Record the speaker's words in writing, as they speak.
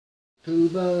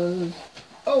Tubas.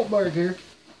 Oldberg here.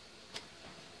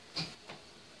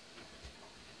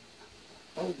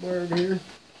 Oldberg here.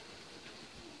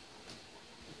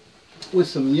 With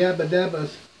some yabba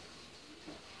dabbas.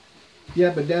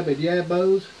 Yabba dabba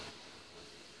yabbos.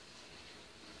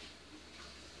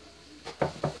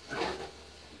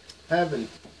 Having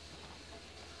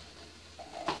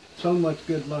so much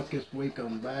good luck this week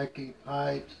on vacuum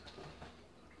pipes,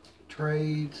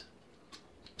 trades,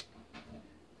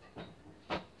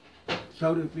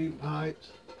 soda feed pipes,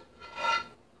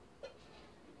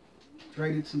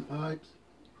 traded some pipes.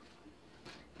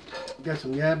 Got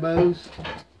some yabbos.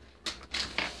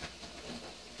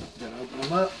 Gotta open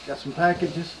them up. Got some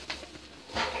packages.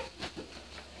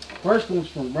 First one's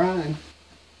from Brian.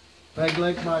 Bag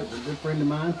Leg Pipes, a good friend of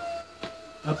mine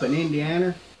up in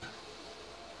Indiana.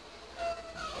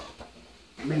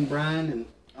 Me and Brian and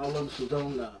all of us was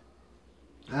on the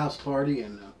house party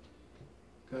and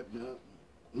cutting up,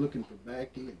 looking for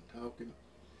Becky and talking.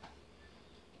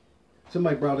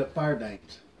 Somebody brought up fire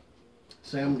danks.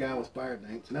 Sam Gallus fire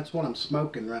danks. And that's what I'm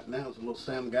smoking right now is a little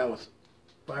Sam Gallus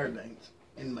fire danks.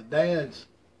 And my dad's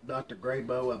Dr.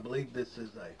 Graybow, I believe this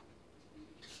is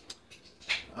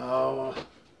a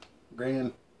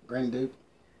Grand Duke.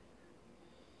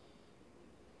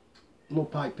 Little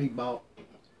pipe he bought.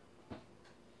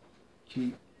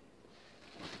 Cheap.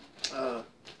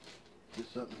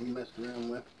 Just something he messed around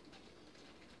with.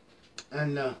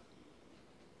 And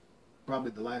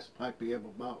probably the last pipe he ever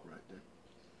bought right there.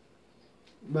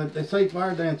 But they say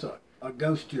fire dance a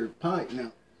ghost to your pipe.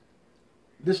 Now,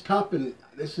 this topping,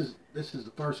 this is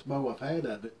the first bow I've had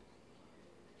of it.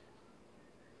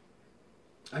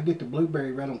 I get the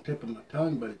blueberry right on the tip of my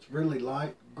tongue, but it's really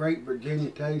light, great Virginia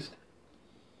taste.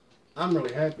 I'm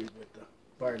really happy with the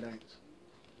fire dance.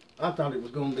 I thought it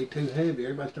was going to be too heavy.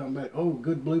 Everybody's talking about, oh,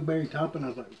 good blueberry topping. I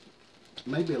was like,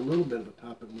 maybe a little bit of a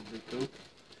topping would be cool.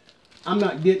 I'm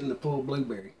not getting the full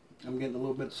blueberry. I'm getting a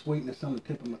little bit of sweetness on the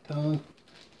tip of my tongue.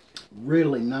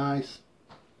 Really nice.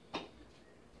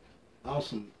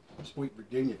 Awesome, sweet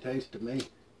Virginia taste to me.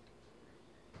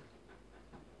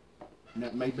 And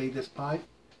that may be this pipe,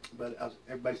 but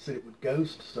everybody said it would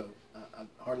ghost, so I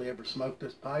hardly ever smoked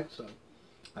this pipe, so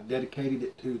I dedicated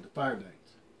it to the fire dance.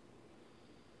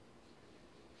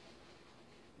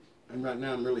 And right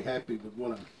now I'm really happy with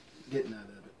what I'm getting out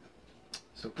of it.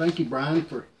 So thank you, Brian,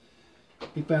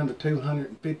 he found a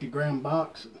 250 gram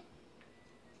box.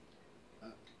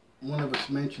 One of us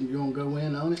mentioned you want to go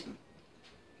in on it.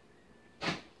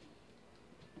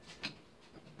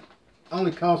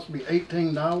 Only cost me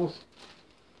 $18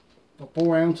 for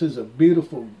 4 ounces of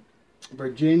beautiful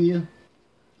Virginia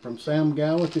from Sam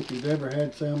Gallus. If you've ever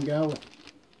had Sam Gallus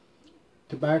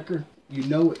tobacco, you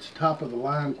know it's top of the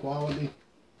line quality.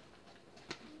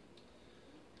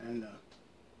 And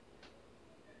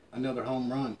another home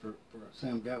run for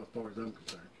Sam Gallus as far as I'm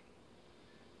concerned.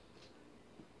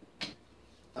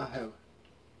 I have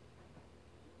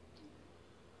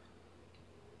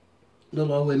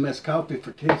little OMS coffee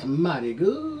for tea. It's mighty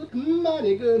good,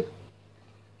 mighty good.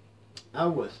 I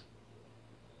was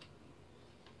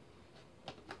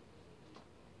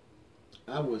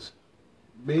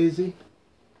busy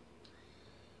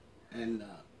and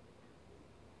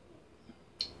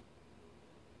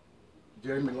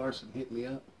Jeremy Larson hit me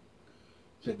up,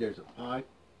 said there's a pipe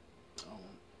on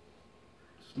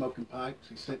smoking pipes.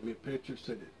 He sent me a picture,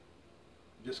 said it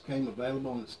just came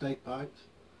available on the state pipes.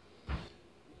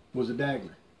 Was a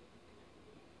Dagner.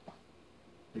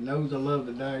 He knows I love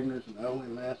the Dagners and the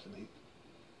OMS, and he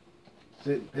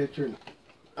sent a picture, and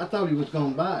I thought he was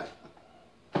going to buy it.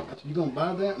 I said, you going to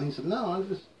buy that? And he said, no, I was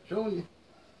just showing you.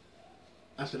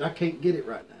 I said, I can't get it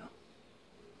right now.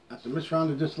 I said, Miss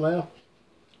Rhonda just left.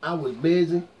 I was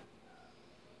busy.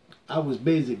 I was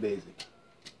busy.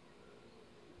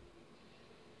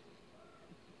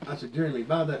 I said, Jeremy,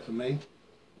 buy that for me,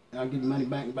 and I'll give you money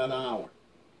back in about an hour.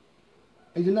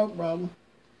 He said, no problem.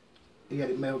 He had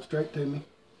it mailed straight to me.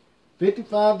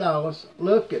 $55.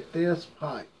 Look at this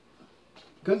pipe.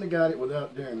 Couldn't have got it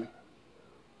without Jeremy.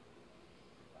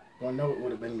 Well, I know it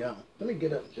would have been gone. Let me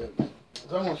get up and show you.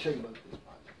 So I want to show you about this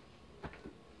pipe.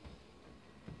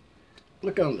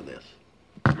 Look onto this.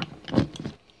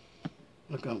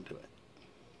 Look onto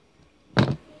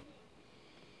it.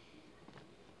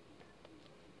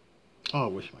 Oh, I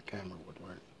wish my camera would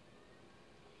work.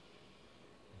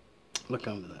 Look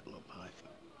under that little pipe.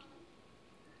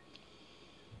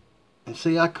 And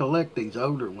see, I collect these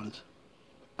older ones.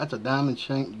 That's a diamond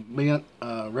shank bent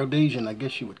Rhodesian, I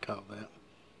guess you would call that.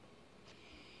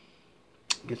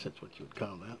 I guess that's what you would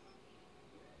call that.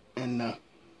 And I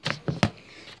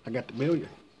got the billiard.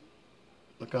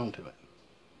 Look onto it.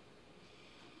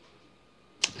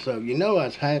 So you know I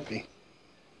was happy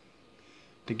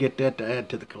to get that to add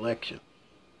to the collection.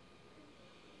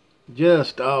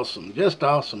 Just awesome. Just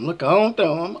awesome. Look on to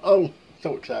them. Oh,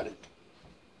 so excited.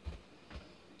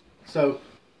 So,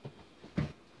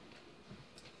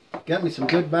 got me some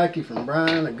good baccy from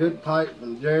Brian, a good pipe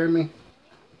from Jeremy.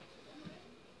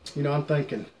 You know, I'm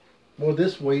thinking, well,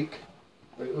 this week,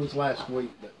 it was last week,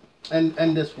 but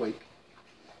and this week.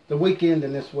 The weekend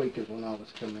and this week is when all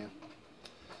this come in.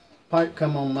 Pipe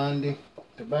come on Monday.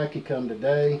 Tobacco come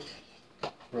today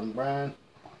from Brian.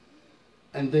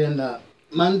 And then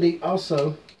Monday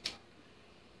also,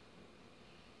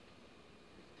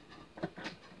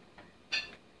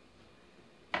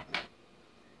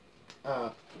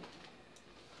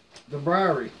 the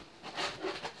Brewery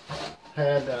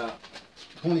had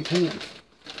 2010.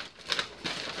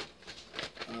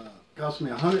 Cost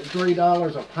me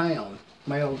 $103 a pound,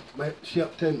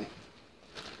 shipped to me.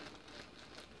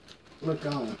 Look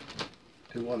on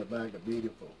to what a bag of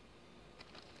beautiful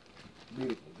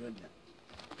goodness.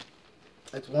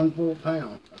 That's 1 full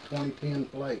pound of 2010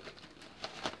 flake.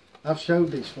 I've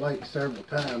showed these flakes several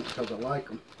times because I like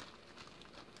them.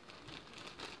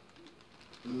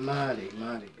 Mighty,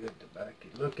 mighty good tobacco.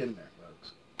 Look in there,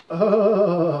 folks.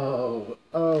 Oh,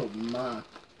 oh my.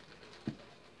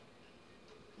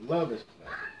 Love this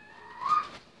tobacco.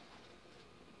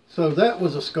 So that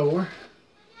was a score.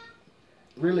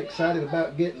 Really excited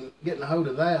about getting a hold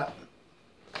of that.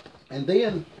 And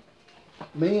then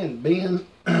me and Ben,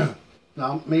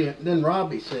 then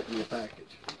Robbie sent me a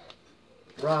package.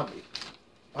 Robbie,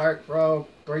 Pirate Frog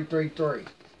 333.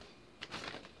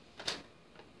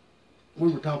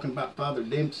 We were talking about Father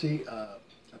Dempsey, a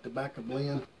tobacco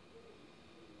blend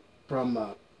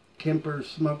from Kemper's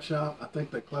Smoke Shop. I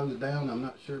think they closed down. I'm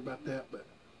not sure about that, but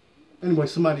anyway,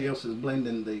 somebody else is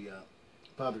blending the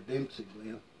Father Dempsey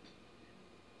blend.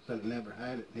 Said I never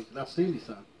had it. He said, I'll send you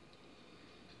some.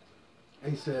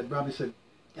 He said, Robbie said,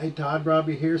 hey Todd,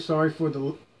 Robbie here. Sorry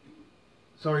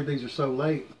these are so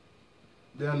late.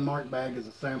 The unmarked bag is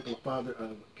a sample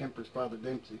of Kemper's Father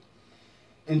Dempsey.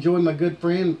 Enjoy my good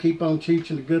friend. Keep on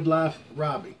teaching the good life,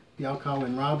 Robbie. Y'all call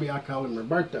him Robbie. I call him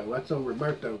Roberto. That's old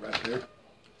Roberto right there.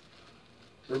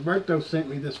 Roberto sent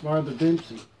me this Father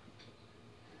Dempsey.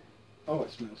 Oh, it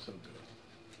smells so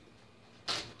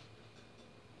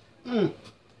good.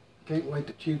 Can't wait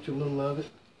to chooch a little of it.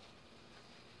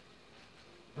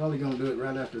 Probably going to do it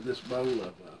right after this bowl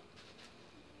of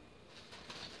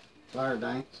fire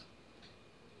danks.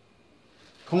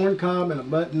 Corn cob and a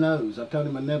button nose. I told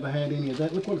him I never had any of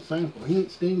that. Look what a sample. He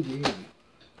ain't stingy, is he?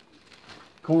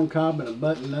 Corn cob and a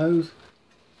button nose.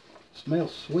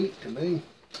 Smells sweet to me.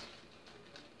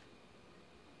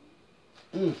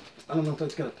 I don't know if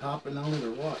that's got a topping on it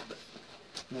or what, but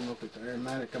I don't know if it's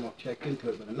aromatic. I'm going to check into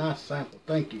it, but a nice sample.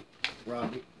 Thank you,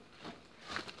 Robbie.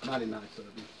 Mighty nice of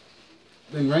you.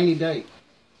 Then rainy day.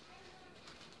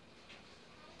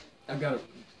 I got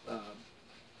a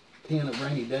tin of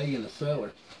rainy day in the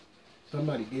cellar.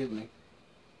 Somebody gave me.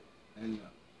 And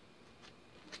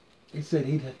he said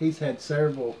he's had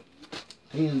several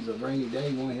tins of rainy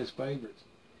day, one of his favorites.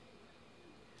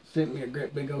 Sent me a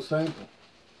great big old sample.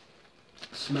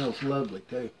 Smells lovely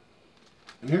too.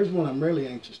 And here's one I'm really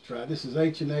anxious to try. This is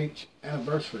H&H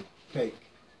Anniversary Cake.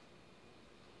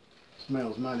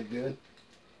 Smells mighty good.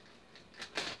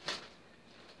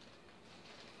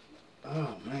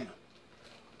 Oh man,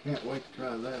 can't wait to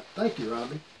try that. Thank you,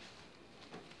 Robbie.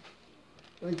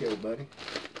 Thank you, everybody.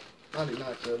 Mighty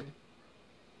nice of you.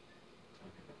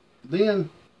 Then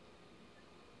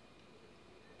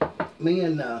me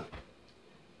and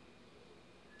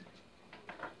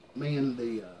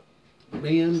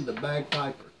Ben, the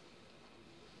bagpiper.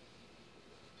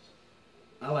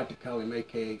 I like to call him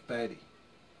AKA Fatty.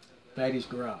 Fatty's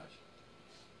Garage.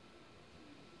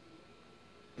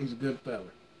 He's a good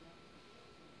fella.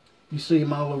 You see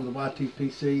him all over the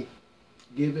YTPC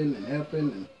giving and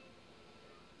helping and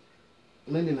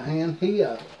lending a hand. He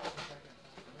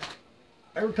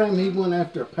every time he went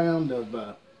after a pound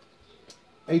of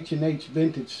H&H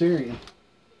vintage Syrian,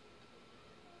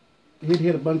 he'd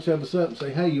hit a bunch of us up and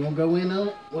say, hey, you want to go in on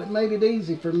it? Well, it made it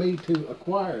easy for me to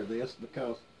acquire this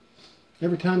because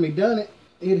every time he done it,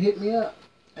 he'd hit me up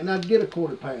and I'd get a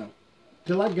quarter pound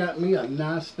till I got me a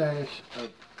nice stash of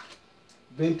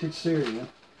vintage Syrian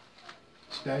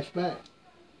stashed back.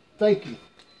 Thank you,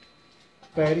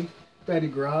 Fatty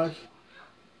Garage,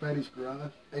 Fatty's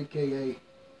Garage, aka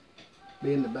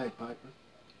being the bagpiper.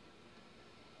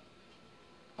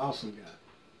 Awesome guy.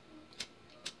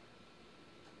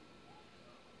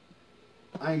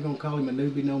 I ain't gonna call him a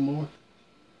newbie no more.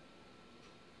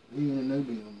 He ain't a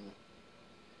newbie no more.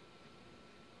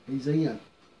 He's in.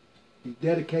 He's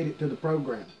dedicated to the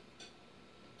program.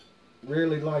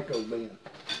 Really like old Ben.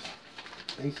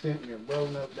 He sent me a roll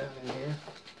note down in here.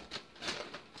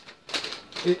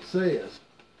 It says,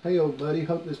 "Hey old buddy,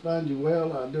 hope this finds you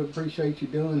well. I do appreciate you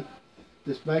doing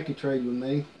this backy trade with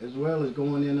me, as well as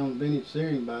going in on vintage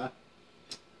searing buy.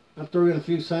 I threw in a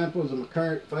few samples of my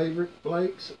current favorite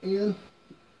flakes in.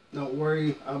 Don't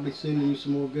worry, I'll be sending you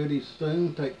some more goodies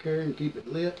soon. Take care and keep it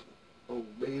lit. Old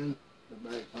Ben, the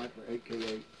bagpiper,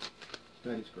 aka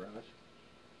Study's Garage."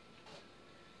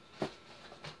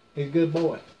 He's a good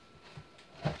boy.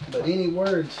 But any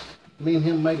words, me and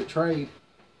him made a trade.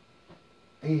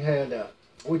 He had,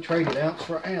 we traded ounce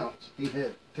for ounce. He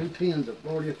had 2 tins of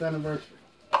 40th anniversary.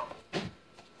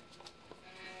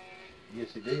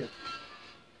 Yes, he did.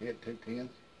 He had 2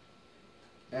 tins.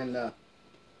 And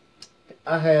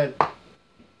I had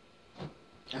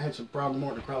some Frog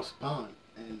Morton across the pond,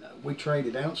 and we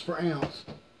traded ounce for ounce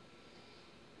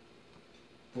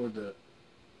for the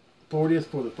 40th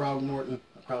for the Frog Morton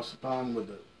across the pond with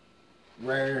the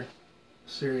rare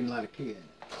Syrian Latakia in it.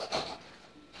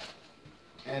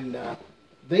 And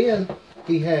then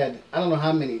he had, I don't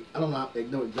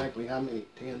know exactly how many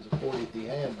tins of 40th he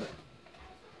had, but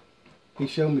he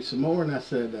showed me some more, and I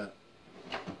said,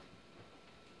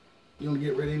 "You want to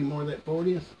get rid of any more of that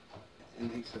 40th?"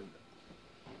 And he said,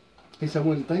 "I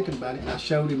wasn't thinking about it." And I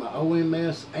showed him my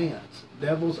OMS ants,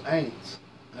 Devil's Ants.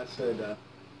 I said,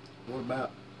 what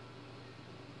about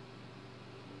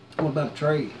a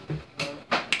trade?"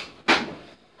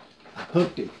 I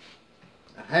hooked him.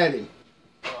 I had him.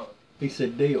 He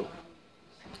said, "Deal."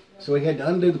 So he had to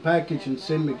undo the package and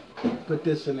send me, put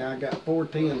this in there. I got 4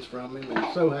 tins from him, and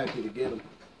I'm so happy to get them.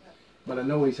 But I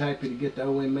know he's happy to get the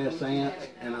OMS ants,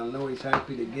 and I know he's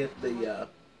happy to get the,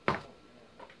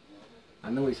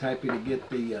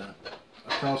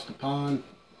 across the pond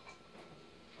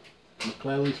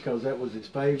McClellands, because that was his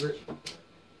favorite.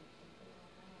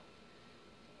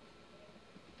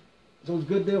 So it was a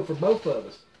good deal for both of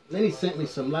us. Then he sent me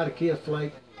some Latakia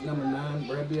flake, number 9,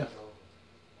 Brebia.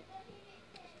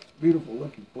 Beautiful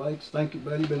looking flakes. Thank you,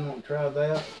 buddy. Been wanting to try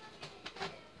that.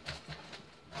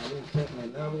 And then he sent me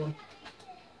another one.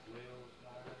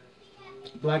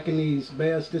 Blackeney's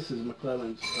Best. This is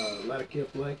McClellands Latakia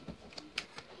flake.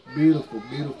 Beautiful,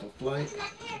 beautiful flake.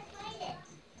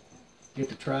 Get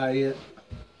to try it.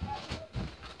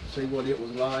 See what it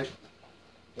was like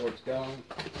before it's gone.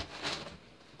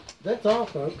 That's all,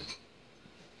 folks.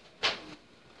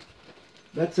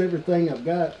 That's everything I've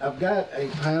got. I've got a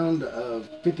pound of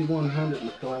 5100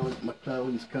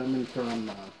 McClellands coming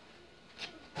from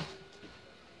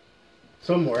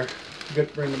somewhere. A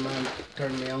good friend of mine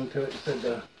turned me on to it and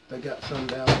said they got some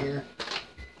down here.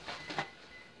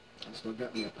 So I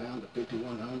got me a pound of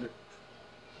 5100.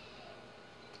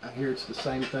 I hear it's the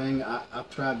same thing. I've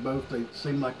tried both. They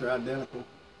seem like they're identical.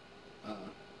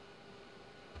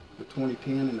 The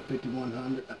 2010 and the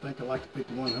 5100. I think I like the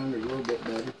 5100 a little bit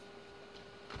better.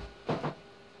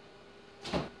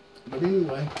 But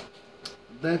anyway,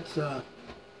 that's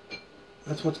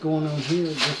what's going on here.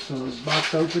 Just some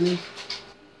box opening.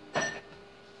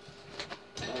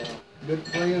 Good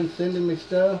friends sending me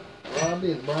stuff.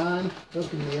 Robbie and Brian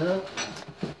hooking me up.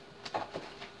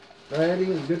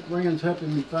 Brady and good friends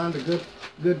helping me find a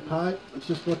good pipe. It's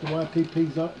just what the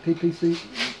TPC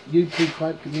YouTube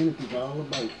pipe community is all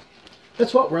about.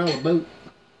 That's what we're all about.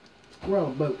 We're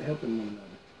all about helping one another.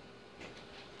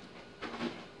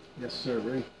 Yes, sir,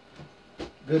 Ray.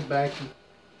 Good backing.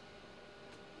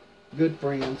 Good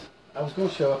friends. I was going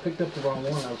to show, I picked up the wrong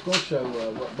one. I was going to show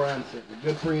what Brian sent me.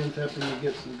 Good friends helping you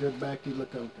get some good backing.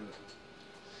 Look onto it.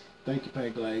 Thank you,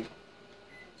 Peg Leg.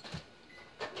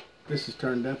 This has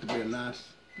turned out to be a nice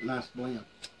blend.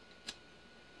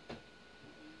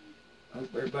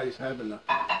 Hope everybody's having a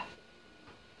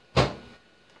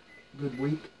good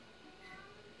week.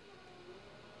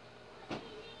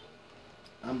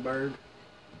 I'm Bird.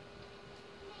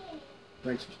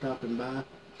 Thanks for stopping by.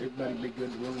 Everybody be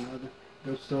good to one another.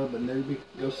 Go sub a newbie.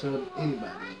 Go sub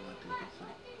anybody you want to.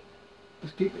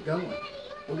 Let's keep it going.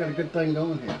 We got a good thing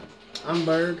going here. I'm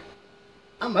Berg.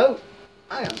 I'm out.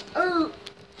 I am out.